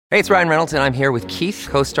Hey, it's Ryan Reynolds, and I'm here with Keith,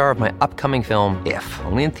 co-star of my upcoming film, If,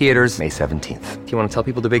 only in theaters May 17th. Do you want to tell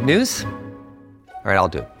people the big news? All right, I'll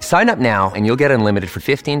do it. Sign up now and you'll get unlimited for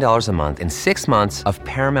 $15 a month and 6 months of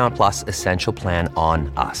Paramount Plus Essential Plan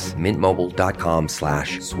on us.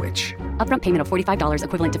 MintMobile.com/switch. Upfront payment of $45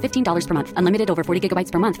 equivalent to $15 per month. Unlimited over 40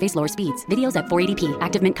 gigabytes per month. Face lower speeds. Videos at 480p.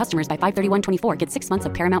 Active Mint customers by 531.24 get 6 months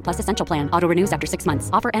of Paramount Plus Essential Plan. Auto renews after 6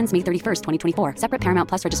 months. Offer ends May 31st, 2024. Separate Paramount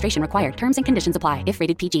Plus registration required. Terms and conditions apply if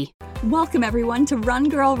rated PG. Welcome everyone to Run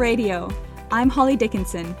Girl Radio. I'm Holly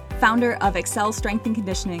Dickinson, founder of Excel Strength and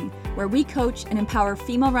Conditioning, where we coach and empower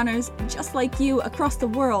female runners just like you across the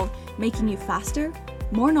world, making you faster,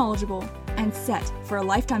 more knowledgeable, and set for a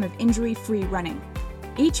lifetime of injury-free running.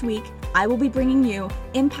 Each week, I will be bringing you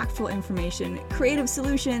impactful information, creative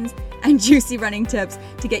solutions, and juicy running tips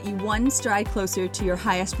to get you one stride closer to your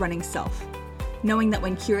highest running self. Knowing that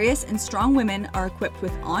when curious and strong women are equipped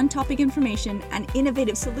with on-topic information and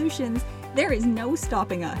innovative solutions, there is no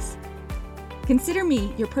stopping us. Consider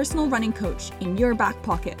me your personal running coach in your back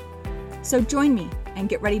pocket. So join me and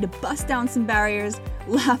get ready to bust down some barriers,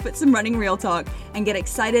 laugh at some running real talk, and get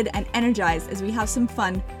excited and energized as we have some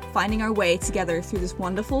fun finding our way together through this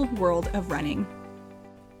wonderful world of running.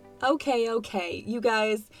 Okay, you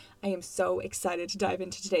guys, I am so excited to dive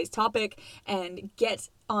into today's topic and get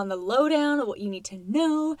on the lowdown of what you need to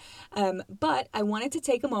know. But I wanted to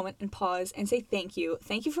take a moment and pause and say thank you.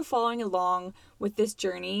 Thank you for following along with this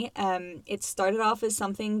journey. It started off as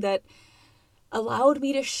something that allowed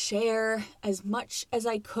me to share as much as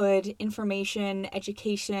I could information,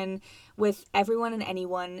 education with everyone and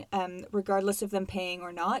anyone, regardless of them paying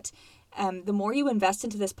or not. The more you invest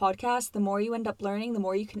into this podcast, the more you end up learning, the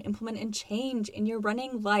more you can implement and change in your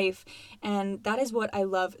running life. And that is what I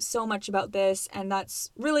love so much about this. And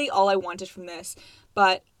that's really all I wanted from this.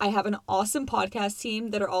 But I have an awesome podcast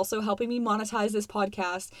team that are also helping me monetize this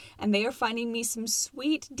podcast. And they are finding me some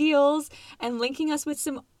sweet deals and linking us with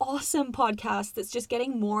some awesome podcasts that's just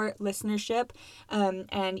getting more listenership.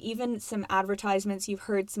 And even some advertisements. You've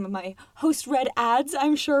heard some of my host read ads,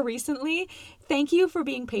 I'm sure, recently. Thank you for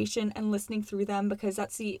being patient and listening through them, because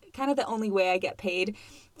that's the only way I get paid,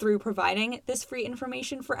 through providing this free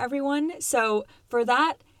information for everyone. So for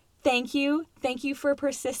that, thank you. Thank you for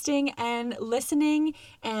persisting and listening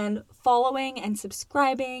and following and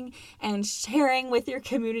subscribing and sharing with your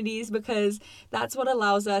communities, because that's what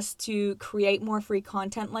allows us to create more free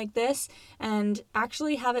content like this and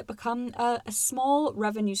actually have it become a small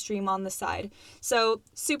revenue stream on the side. So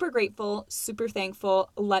super grateful, super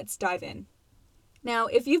thankful. Let's dive in. Now,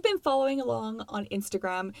 if you've been following along on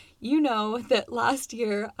Instagram, you know that last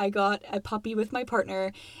year I got a puppy with my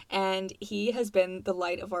partner, and he has been the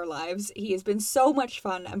light of our lives. He has been so much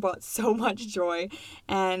fun and brought so much joy,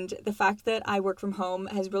 and the fact that I work from home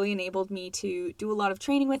has really enabled me to do a lot of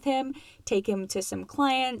training with him, take him to some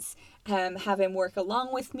clients, have him work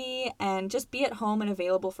along with me, and just be at home and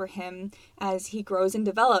available for him as he grows and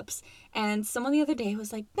develops. And someone the other day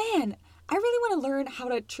was like, man, I really want to learn how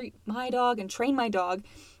to treat my dog and train my dog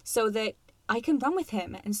so that I can run with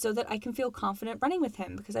him and so that I can feel confident running with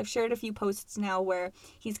him, because I've shared a few posts now where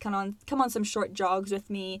he's come on some short jogs with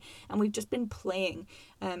me and we've just been playing.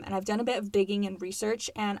 And I've done a bit of digging and research,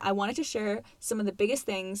 and I wanted to share some of the biggest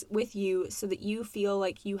things with you so that you feel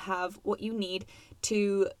like you have what you need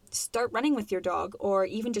to start running with your dog, or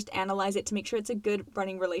even just analyze it to make sure it's a good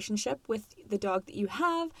running relationship with the dog that you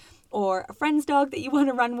have, or a friend's dog that you want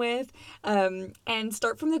to run with, and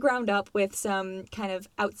start from the ground up with some kind of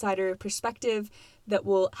outsider perspective that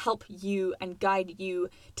will help you and guide you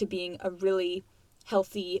to being a really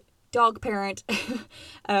healthy dog parent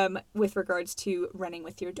with regards to running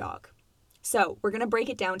with your dog. So we're going to break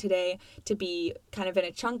it down today to be kind of in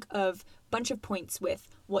a chunk of bunch of points with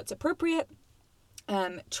what's appropriate,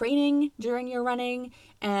 training during your running,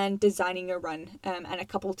 and designing your run, and a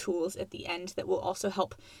couple tools at the end that will also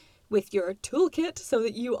help with your toolkit so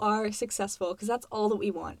that you are successful, because that's all that we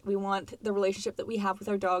want. We want the relationship that we have with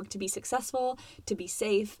our dog to be successful, to be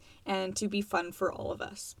safe, and to be fun for all of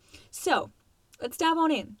us. So let's dive on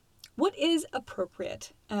in. What is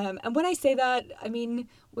appropriate? And when I say that, I mean,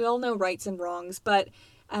 we all know rights and wrongs, but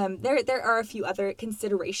there are a few other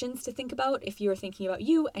considerations to think about if you're thinking about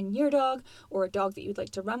you and your dog, or a dog that you'd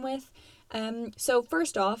like to run with. So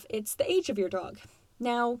first off, it's the age of your dog.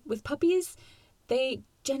 Now, with puppies, they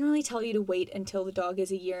generally tell you to wait until the dog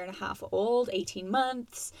is 1.5 years old, 18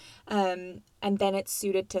 months, and then it's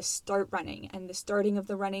suited to start running. And the starting of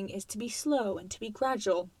the running is to be slow and to be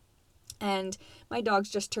gradual. And my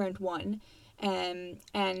dog's just turned 1,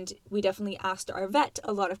 And we definitely asked our vet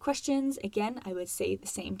a lot of questions. Again, I would say the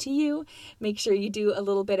same to you. Make sure you do a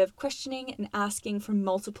little bit of questioning and asking from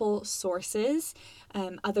multiple sources,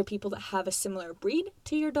 other people that have a similar breed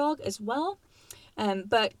to your dog as well.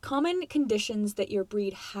 But common conditions that your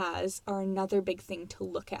breed has are another big thing to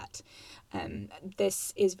look at.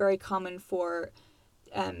 This is very common for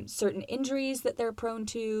certain injuries that they're prone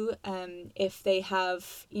to. If they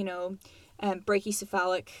have,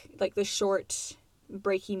 brachycephalic, like the short,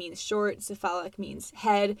 brachy means short, cephalic means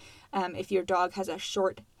head. If your dog has a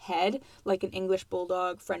short head, like an English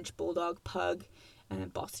Bulldog, French Bulldog, Pug,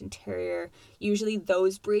 Boston Terrier, usually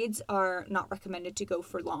those breeds are not recommended to go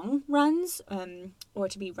for long runs or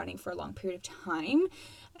to be running for a long period of time.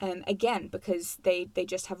 Again, because they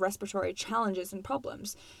just have respiratory challenges and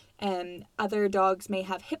problems. Other dogs may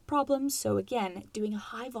have hip problems, so again, doing a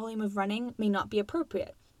high volume of running may not be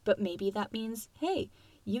appropriate. But maybe that means, hey,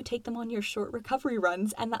 you take them on your short recovery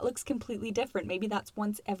runs and that looks completely different. Maybe that's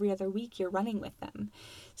once every other week you're running with them.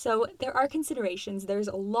 So there are considerations. There's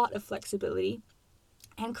a lot of flexibility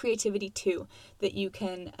and creativity too that you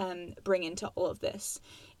can bring into all of this.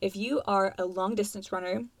 If you are a long distance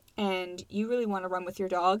runner and you really want to run with your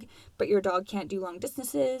dog, but your dog can't do long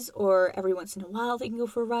distances, or every once in a while they can go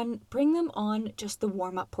for a run, bring them on just the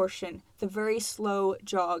warm-up portion, the very slow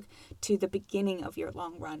jog to the beginning of your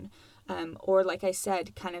long run. Or like I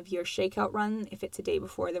said, kind of your shakeout run, if it's a day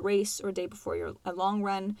before the race or a day before a long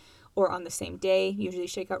run, or on the same day. Usually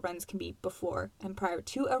shakeout runs can be before and prior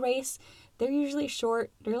to a race. They're usually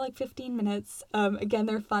short. They're like 15 minutes. Again,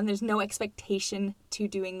 they're fun. There's no expectation to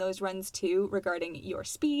doing those runs too regarding your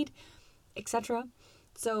speed, etc.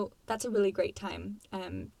 So that's a really great time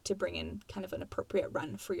to bring in kind of an appropriate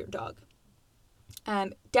run for your dog.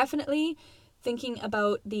 Definitely thinking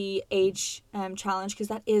about the age challenge, because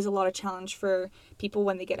that is a lot of challenge for people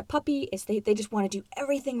when they get a puppy, is they just want to do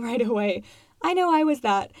everything right away. I know I was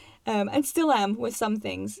that, and still am with some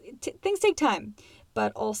things. Things take time,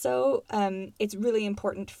 but also it's really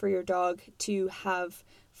important for your dog to have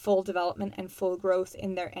full development and full growth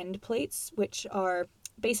in their end plates, which are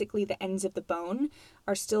basically the ends of the bone,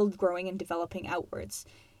 are still growing and developing outwards.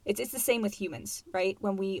 It's the same with humans, right?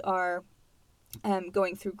 When we are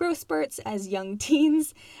going through growth spurts as young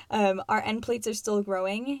teens, our end plates are still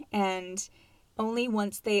growing, and only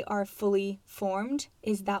once they are fully formed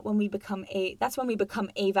is that when we become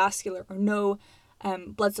avascular, or no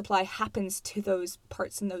blood supply happens to those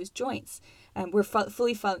parts and those joints. We're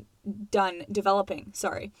fully done developing,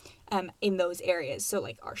 in those areas. So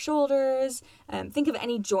like our shoulders, think of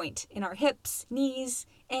any joint in our hips, knees,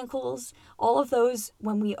 ankles, all of those,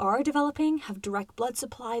 when we are developing, have direct blood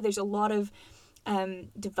supply. There's a lot of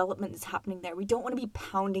development that's happening there. We don't want to be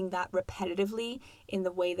pounding that repetitively in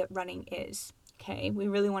the way that running is. Okay, we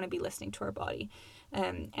really want to be listening to our body.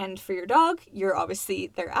 And for your dog, you're obviously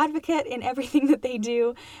their advocate in everything that they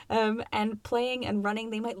do. And playing and running,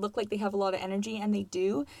 they might look like they have a lot of energy, and they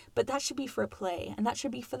do, but that should be for play, and that should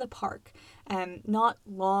be for the park, not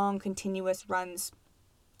long, continuous runs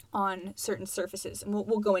on certain surfaces. And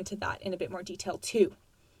we'll go into that in a bit more detail too.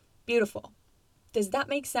 Beautiful. Does that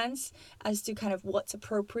make sense as to kind of what's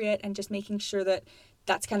appropriate, and just making sure that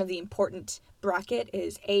that's kind of the important bracket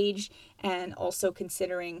is age, and also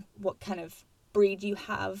considering what kind of breed you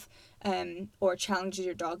have or challenges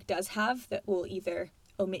your dog does have that will either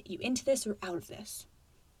omit you into this or out of this.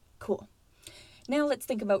 Cool. Now let's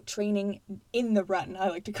think about training in the run, I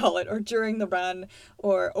like to call it, or during the run,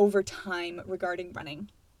 or over time regarding running.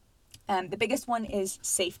 The biggest one is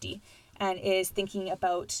safety, and is thinking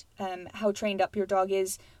about how trained up your dog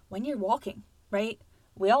is when you're walking, right?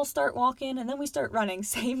 We all start walking and then we start running.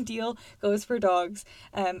 Same deal goes for dogs,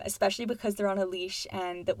 especially because they're on a leash,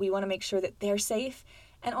 and that we want to make sure that they're safe,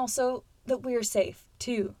 and also that we're safe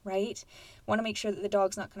too, right? Want to make sure that the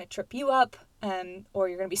dog's not going to trip you up, or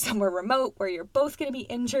you're going to be somewhere remote where you're both going to be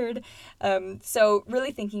injured. So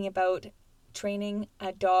really thinking about training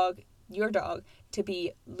your dog, to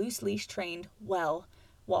be loose leash trained well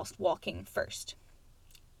whilst walking first.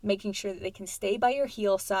 Making sure that they can stay by your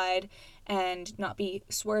heel side and not be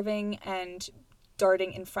swerving and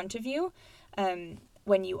darting in front of you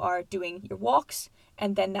when you are doing your walks,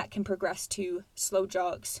 and then that can progress to slow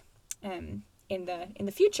jogs in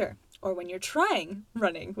the future, or when you're trying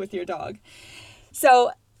running with your dog.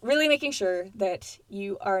 So really making sure that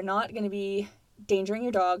you are not going to be endangering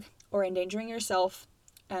your dog or endangering yourself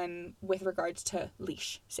with regards to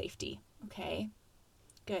leash safety. Okay.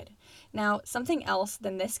 Good. Now, something else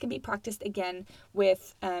than this can be practiced again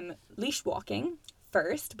with leash walking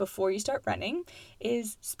first, before you start running,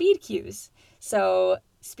 is speed cues. So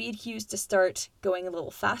speed cues to start going a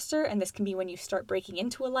little faster, and this can be when you start breaking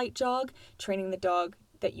into a light jog, training the dog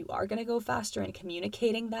that you are going to go faster and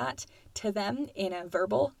communicating that to them in a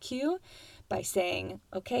verbal cue by saying,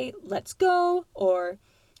 okay, let's go, or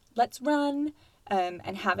let's run,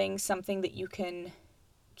 and having something that you can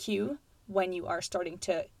cue when you are starting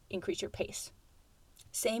to increase your pace.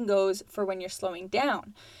 Same goes for when you're slowing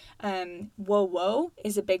down. Whoa, whoa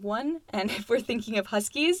is a big one. And if we're thinking of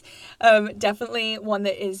huskies, definitely one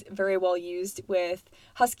that is very well used with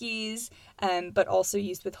huskies, but also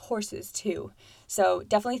used with horses too. So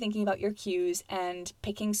definitely thinking about your cues and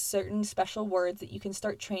picking certain special words that you can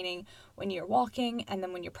start training when you're walking and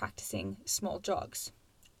then when you're practicing small jogs.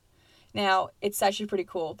 Now, it's actually pretty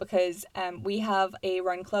cool because we have a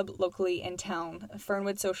run club locally in town,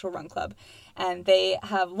 Fernwood Social Run Club, and they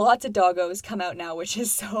have lots of doggos come out now, which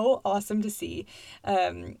is so awesome to see,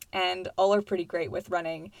 and all are pretty great with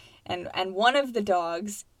running. And one of the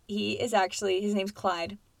dogs, his name's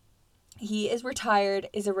Clyde. He is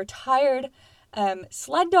a retired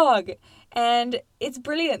sled dog, and it's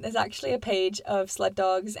brilliant. There's actually a page of sled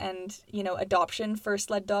dogs and, adoption for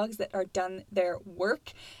sled dogs that are done their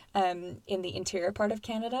work in the interior part of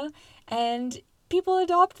Canada, and people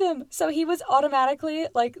adopt them. So he was automatically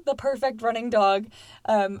like the perfect running dog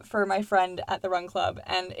for my friend at the run club,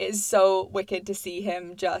 and it is so wicked to see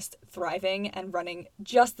him just thriving and running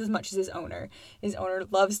just as much as his owner. His owner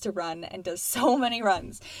loves to run and does so many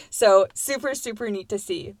runs. So super, super neat to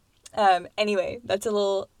see. Anyway, that's a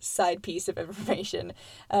little side piece of information.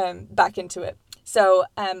 Back into it. So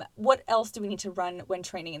what else do we need to run when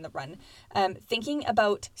training in the run? Thinking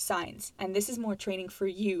about signs, and this is more training for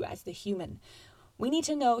you as the human. We need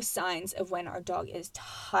to know signs of when our dog is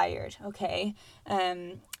tired, okay?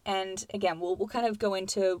 And again, we'll kind of go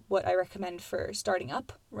into what I recommend for starting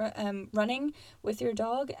up running with your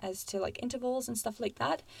dog as to like intervals and stuff like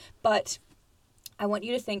that. But I want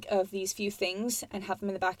you to think of these few things and have them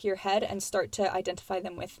in the back of your head and start to identify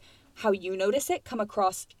them with how you notice it come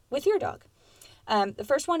across with your dog. The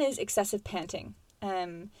first one is excessive panting.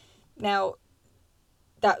 Now,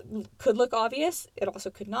 that could look obvious. It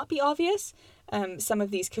also could not be obvious. Some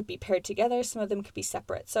of these could be paired together. Some of them could be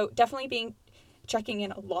separate. So definitely checking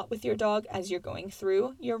in a lot with your dog as you're going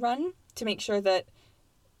through your run to make sure that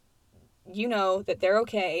you know that they're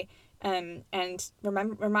okay. And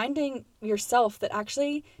reminding yourself that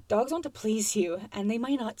actually dogs want to please you and they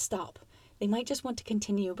might not stop. They might just want to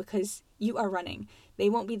continue because you are running. They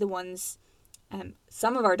won't be the ones.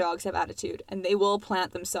 Some of our dogs have attitude and they will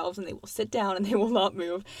plant themselves and they will sit down and they will not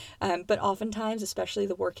move. But oftentimes, especially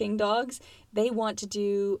the working dogs, they want to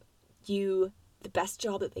do you the best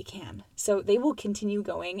job that they can. So they will continue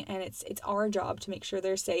going, and it's our job to make sure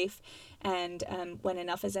they're safe. And when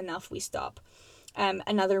enough is enough, we stop.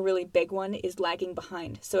 Another really big one is lagging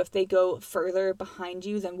behind. So if they go further behind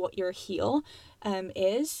you than what your heel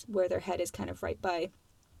is, where their head is kind of right by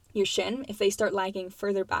your shin, if they start lagging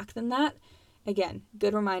further back than that, again,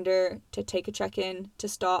 good reminder to take a check-in, to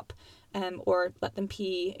stop, or let them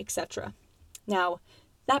pee, etc. Now,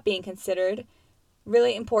 that being considered,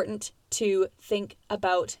 really important to think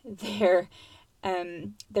about their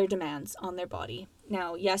demands on their body.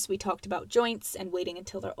 Now, yes, we talked about joints and waiting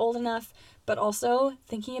until they're old enough, but also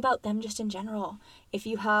thinking about them just in general. If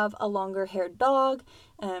you have a longer haired dog,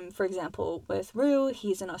 for example, with Rue,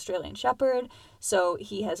 he's an Australian Shepherd, so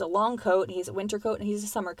he has a long coat, he's a winter coat, and he's a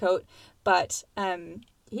summer coat, but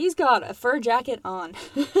he's got a fur jacket on,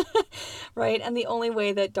 right? And the only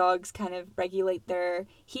way that dogs kind of regulate their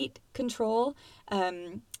heat control,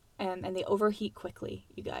 and they overheat quickly,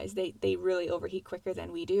 you guys. They really overheat quicker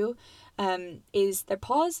than we do, is their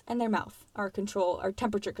paws and their mouth are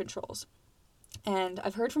temperature controls. And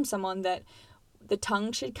I've heard from someone that the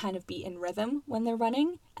tongue should kind of be in rhythm when they're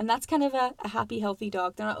running, and that's kind of a happy, healthy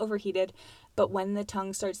dog. They're not overheated, but when the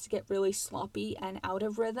tongue starts to get really sloppy and out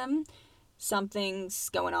of rhythm, something's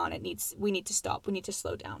going on. We need to stop. We need to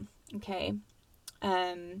slow down. Okay.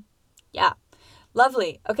 Yeah.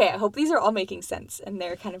 Lovely. Okay, I hope these are all making sense and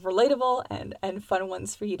they're kind of relatable and fun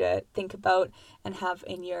ones for you to think about and have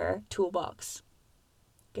in your toolbox.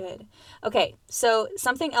 Good. Okay, so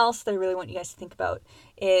something else that I really want you guys to think about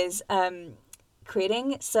is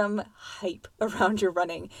creating some hype around your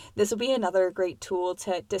running. This will be another great tool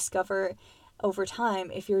to discover over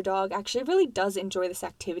time if your dog actually really does enjoy this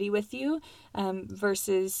activity with you,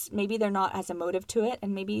 versus maybe they're not as emotive to it,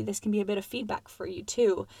 and maybe this can be a bit of feedback for you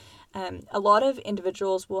too. A lot of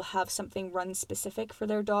individuals will have something run specific for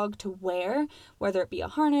their dog to wear, whether it be a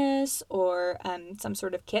harness or some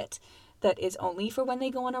sort of kit that is only for when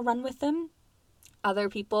they go on a run with them. Other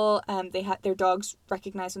people, their dogs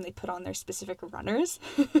recognize when they put on their specific runners.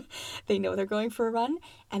 They know they're going for a run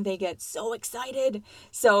and they get so excited.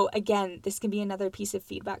 So again, this can be another piece of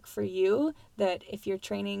feedback for you, that if you're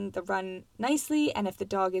training the run nicely and if the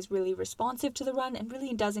dog is really responsive to the run and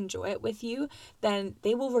really does enjoy it with you, then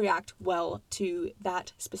they will react well to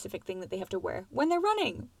that specific thing that they have to wear when they're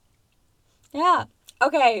running. Yeah.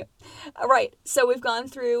 Okay. All right. So we've gone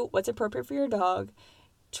through what's appropriate for your dog,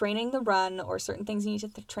 training the run, or certain things you need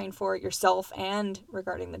to train for yourself and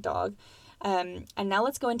regarding the dog. And now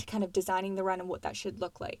let's go into kind of designing the run and what that should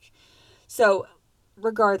look like. So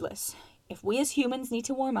regardless, if we as humans need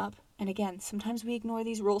to warm up, and again, sometimes we ignore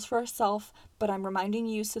these rules for ourselves, but I'm reminding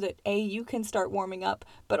you so that A, you can start warming up,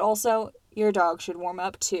 but also your dog should warm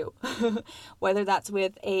up too. Whether that's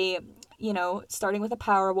with starting with a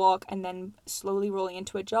power walk and then slowly rolling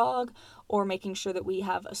into a jog, or making sure that we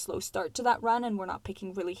have a slow start to that run and we're not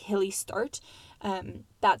picking really hilly start.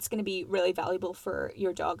 That's going to be really valuable for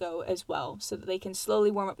your doggo as well, so that they can slowly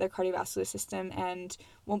warm up their cardiovascular system and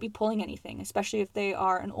won't be pulling anything, especially if they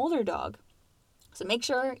are an older dog. So make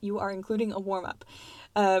sure you are including a warm-up.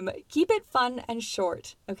 Keep it fun and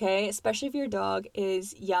short, okay? Especially if your dog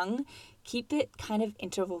is young, keep it kind of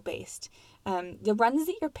interval-based. The runs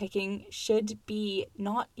that you're picking should be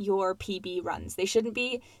not your PB runs. They shouldn't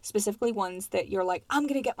be specifically ones that you're like, I'm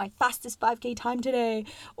going to get my fastest 5K time today,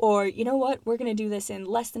 or you know what, we're going to do this in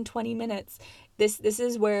less than 20 minutes. This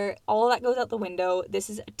is where all that goes out the window. This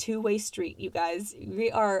is a two-way street, you guys.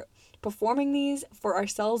 We are performing these for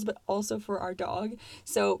ourselves, but also for our dog.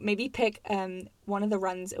 So maybe pick one of the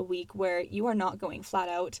runs a week where you are not going flat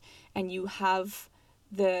out and you have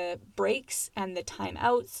the breaks and the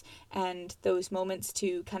timeouts and those moments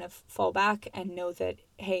to kind of fall back and know that,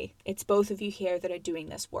 hey, it's both of you here that are doing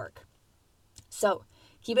this work. So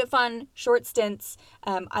keep it fun, short stints.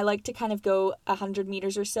 I like to kind of go 100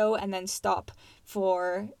 meters or so and then stop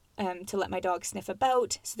for to let my dog sniff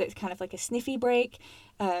about, so that it's kind of like a sniffy break,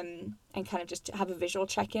 and kind of just have a visual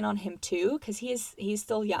check-in on him too, because he's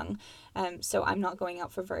still young, so I'm not going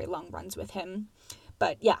out for very long runs with him.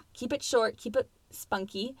 But yeah, keep it short, keep it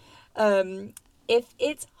spunky. If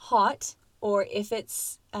it's hot, or if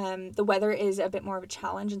it's the weather is a bit more of a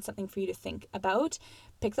challenge and something for you to think about,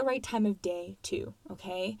 pick the right time of day too,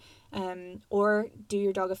 okay? Or do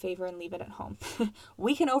your dog a favor and leave it at home.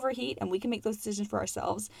 We can overheat and we can make those decisions for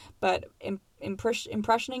ourselves, but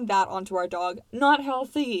impressioning that onto our dog, not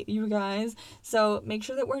healthy, you guys. So make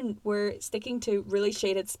sure that we're sticking to really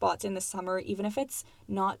shaded spots in the summer, even if it's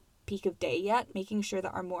not peak of day yet, making sure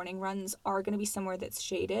that our morning runs are going to be somewhere that's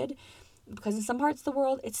shaded, because in some parts of the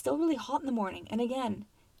world, it's still really hot in the morning. And again,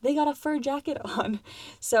 they got a fur jacket on.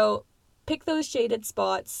 So pick those shaded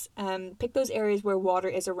spots, pick those areas where water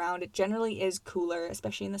is around. It generally is cooler,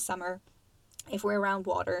 especially in the summer, if we're around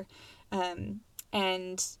water.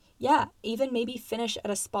 And yeah, even maybe finish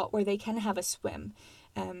at a spot where they can have a swim.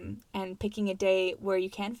 And picking a day where you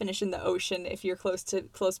can finish in the ocean if you're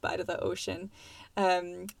close by to the ocean.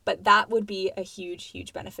 But that would be a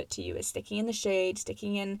huge benefit to you, is sticking in the shade,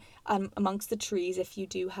 sticking in amongst the trees. If you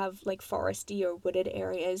do have like foresty or wooded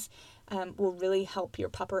areas, will really help your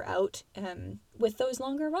pupper out with those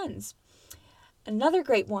longer runs. Another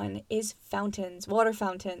great one is fountains, water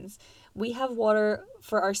fountains. We have water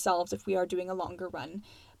for ourselves if we are doing a longer run,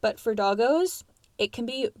 but for doggos, it can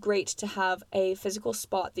be great to have a physical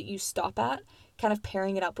spot that you stop at, kind of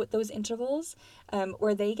pairing it up with those intervals,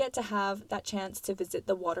 where they get to have that chance to visit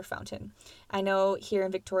the water fountain. I know here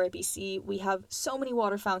in Victoria, BC, we have so many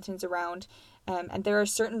water fountains around, and there are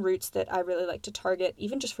certain routes that I really like to target,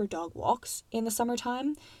 even just for dog walks in the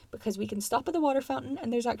summertime, because we can stop at the water fountain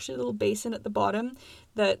and there's actually a little basin at the bottom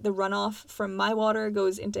that the runoff from my water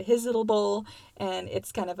goes into his little bowl, and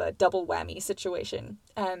it's kind of a double whammy situation.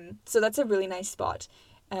 So that's a really nice spot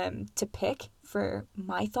to pick for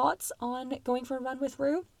my thoughts on going for a run with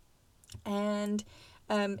Rue. And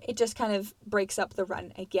it just kind of breaks up the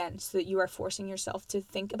run again, so that you are forcing yourself to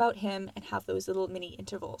think about him and have those little mini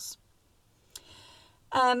intervals.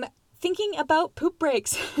 Thinking about poop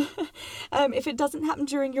breaks. If it doesn't happen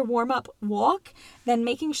during your warm-up walk, then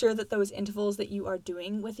making sure that those intervals that you are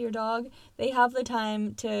doing with your dog, they have the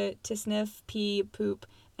time to sniff, pee, poop,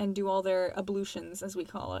 and do all their ablutions, as we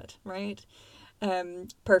call it, right?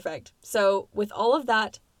 Perfect. So with all of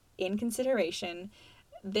that in consideration,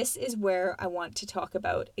 this is where I want to talk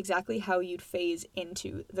about exactly how you'd phase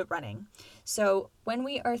into the running. So when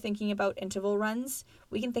we are thinking about interval runs,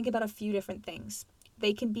 we can think about a few different things.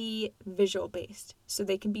 They can be visual based. So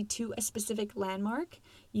they can be to a specific landmark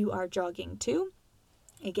you are jogging to.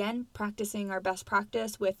 Again, practicing our best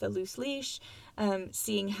practice with a loose leash,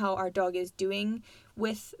 seeing how our dog is doing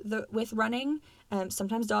with running.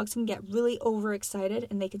 Sometimes dogs can get really overexcited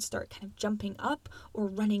and they can start kind of jumping up or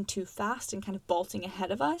running too fast and kind of bolting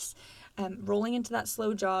ahead of us. Rolling into that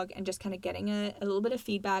slow jog and just kind of getting a little bit of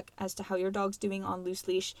feedback as to how your dog's doing on loose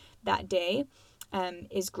leash that day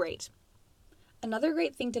is great. Another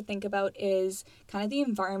great thing to think about is kind of the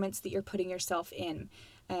environments that you're putting yourself in,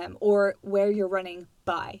 or where you're running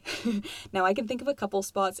by. Now, I can think of a couple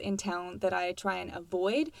spots in town that I try and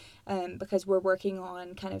avoid because we're working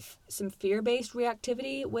on kind of some fear-based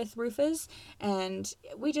reactivity with Rufus, and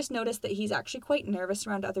we just noticed that he's actually quite nervous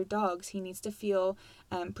around other dogs. He needs to feel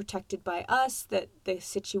protected by us, that the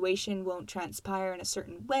situation won't transpire in a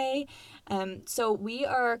certain way. So we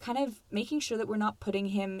are kind of making sure that we're not putting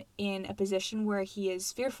him in a position where he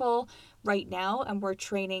is fearful right now, and we're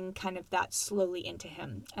training kind of that slowly into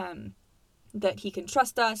him. That he can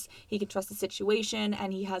trust us, he can trust the situation,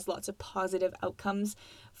 and he has lots of positive outcomes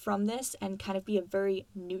from this, and kind of be a very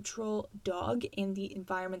neutral dog in the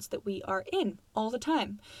environments that we are in all the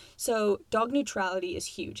time. So dog neutrality is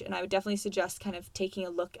huge, and I would definitely suggest kind of taking a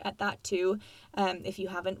look at that too. If you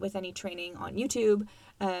haven't, with any training on YouTube,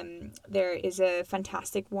 there is a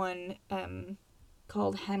fantastic one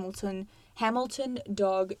called Hamilton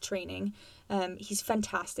Dog Training. He's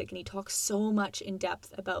fantastic, and he talks so much in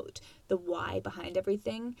depth about the why behind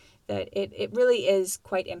everything that it really is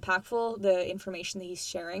quite impactful, the information that he's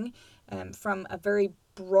sharing from a very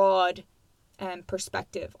broad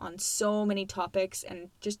perspective on so many topics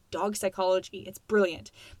and just dog psychology. It's brilliant.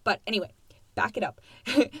 But anyway, back it up.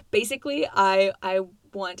 Basically, I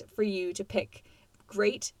want for you to pick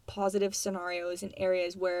great positive scenarios in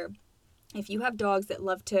areas where if you have dogs that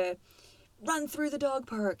love to run through the dog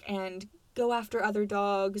park and go after other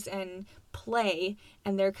dogs and play,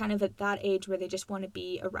 and they're kind of at that age where they just want to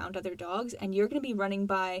be around other dogs, and you're going to be running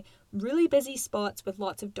by really busy spots with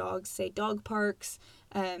lots of dogs, say dog parks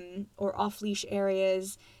or off-leash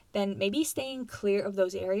areas, then maybe staying clear of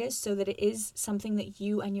those areas so that it is something that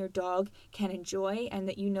you and your dog can enjoy, and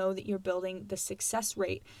that you know that you're building the success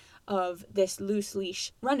rate of this loose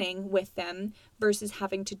leash running with them versus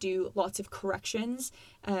having to do lots of corrections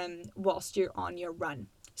whilst you're on your run.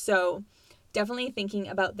 So definitely thinking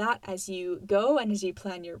about that as you go and as you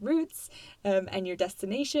plan your routes and your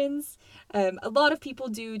destinations. A lot of people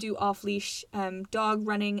do off-leash dog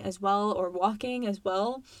running as well, or walking as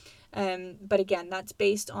well. But again, that's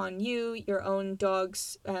based on you, your own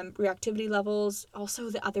dog's reactivity levels,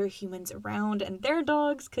 also the other humans around and their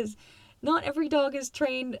dogs, because not every dog is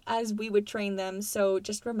trained as we would train them. So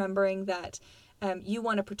just remembering that you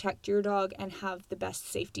want to protect your dog and have the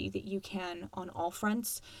best safety that you can on all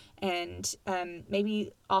fronts. And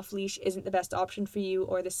maybe off-leash isn't the best option for you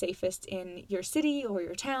or the safest in your city or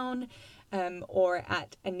your town, or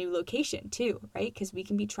at a new location too, right? Because we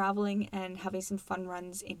can be traveling and having some fun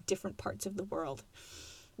runs in different parts of the world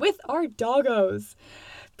with our doggos.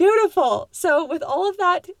 Beautiful. So with all of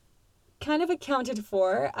that kind of accounted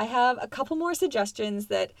for, I have a couple more suggestions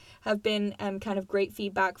that have been kind of great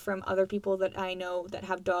feedback from other people that I know that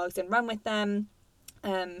have dogs and run with them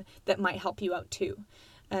that might help you out too.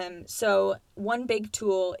 So one big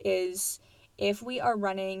tool is if we are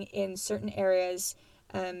running in certain areas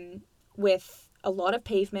with a lot of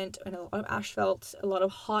pavement and a lot of asphalt, a lot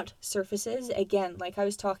of hot surfaces, again, like I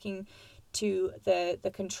was talking to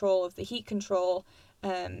the control of the heat control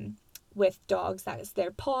with dogs, that is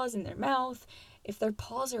their paws and their mouth. If their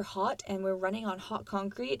paws are hot and we're running on hot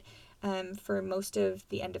concrete for most of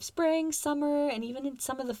the end of spring, summer, and even in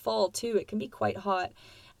some of the fall too, it can be quite hot.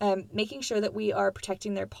 Making sure that we are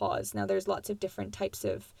protecting their paws. Now there's lots of different types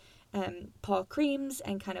of paw creams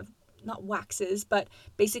and kind of, not waxes, but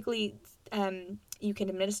basically you can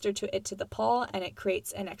administer it to the paw, and it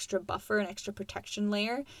creates an extra buffer, an extra protection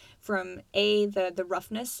layer from the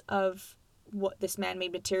roughness of what this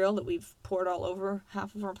man-made material that we've poured all over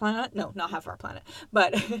half of our planet. No, not half of our planet,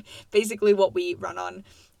 but basically what we run on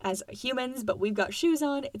as humans, but we've got shoes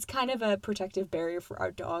on. It's kind of a protective barrier for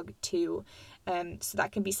our dog too. So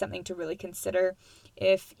that can be something to really consider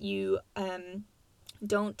if you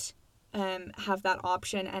don't have that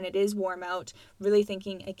option and it is warm out. Really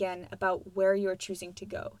thinking again about where you're choosing to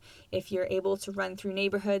go. If you're able to run through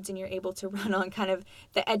neighborhoods and you're able to run on kind of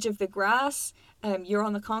the edge of the grass, you're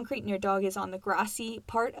on the concrete and your dog is on the grassy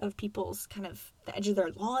part of people's kind of the edge of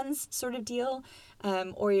their lawns sort of deal,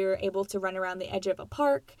 or you're able to run around the edge of a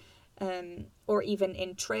park, or even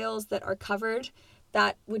in trails that are covered,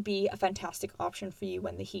 that would be a fantastic option for you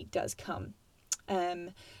when the heat does come.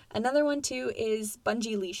 Another one too is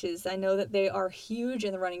bungee leashes. I know that they are huge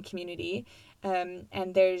in the running community,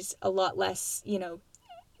 and there's a lot less,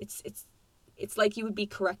 it's like you would be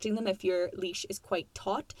correcting them if your leash is quite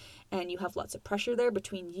taut and you have lots of pressure there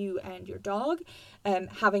between you and your dog.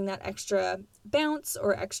 Having that extra bounce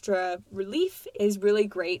or extra relief is really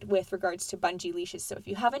great with regards to bungee leashes. So if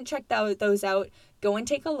you haven't checked those out, go and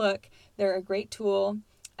take a look. They're a great tool.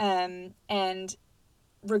 And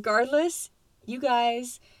regardless, you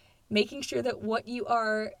guys, making sure that what you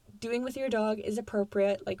are doing with your dog is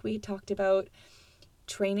appropriate, like we talked about,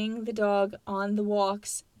 training the dog on the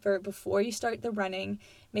walks before you start the running,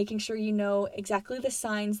 making sure you know exactly the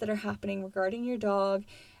signs that are happening regarding your dog,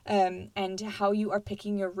 and how you are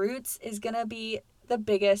picking your routes is going to be the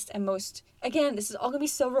biggest and most, again, this is all going to be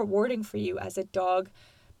so rewarding for you as a dog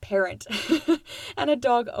parent and a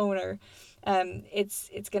dog owner.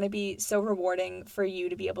 It's going to be so rewarding for you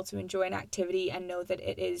to be able to enjoy an activity and know that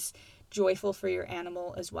it is joyful for your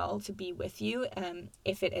animal as well to be with you,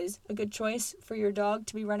 if it is a good choice for your dog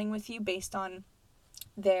to be running with you based on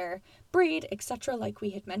their breed, etc., like we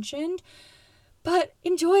had mentioned. But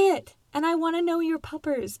enjoy it. And I want to know your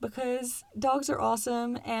puppers, because dogs are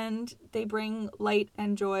awesome and they bring light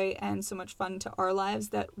and joy and so much fun to our lives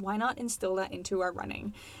that why not instill that into our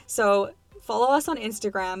running? So follow us on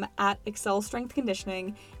Instagram at Excel Strength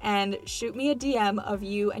Conditioning and shoot me a DM of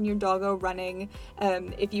you and your doggo running.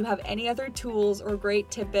 If you have any other tools or great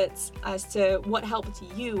tidbits as to what helped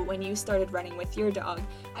you when you started running with your dog,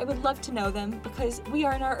 I would love to know them, because we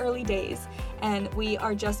are in our early days and we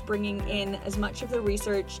are just bringing in as much of the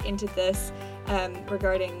research into this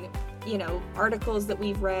regarding, articles that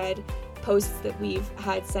we've read, posts that we've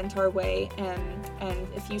had sent our way, and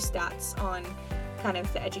a few stats on kind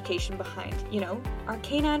of the education behind, our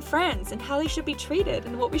canine friends and how they should be treated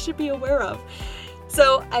and what we should be aware of.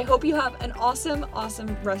 So I hope you have an awesome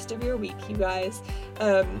rest of your week, you guys.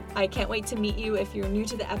 I can't wait to meet you. If you're new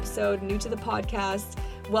to the episode, new to the podcast,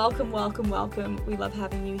 welcome. We love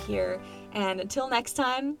having you here. And until next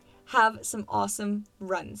time, have some awesome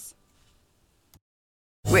runs.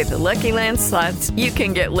 With the Lucky Land Slots, you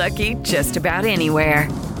can get lucky just about anywhere.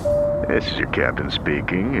 This is your captain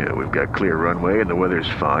speaking. We've got clear runway and the weather's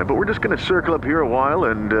fine, but we're just going to circle up here a while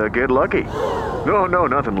and get lucky. No,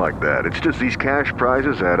 nothing like that. It's just these cash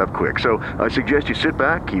prizes add up quick. So I suggest you sit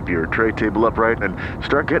back, keep your tray table upright, and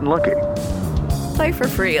start getting lucky. Play for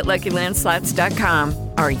free at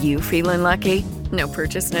LuckyLandSlots.com. Are you feeling lucky? No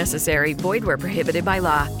purchase necessary. Void where prohibited by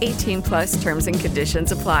law. 18+ terms and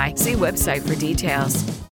conditions apply. See website for details.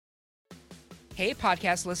 Hey,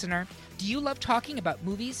 podcast listener. Do you love talking about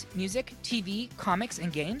movies, music, TV, comics,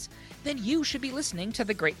 and games? Then you should be listening to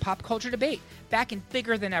The Great Pop Culture Debate, back and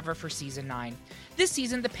bigger than ever for Season 9. This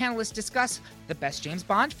season, the panelists discuss the best James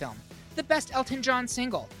Bond film, the best Elton John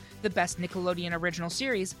single, the best Nickelodeon original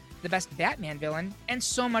series, the best Batman villain, and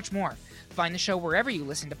so much more. Find the show wherever you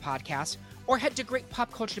listen to podcasts, or head to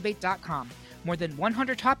greatpopculturedebate.com. More than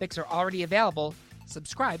 100 topics are already available.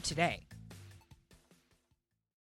 Subscribe today.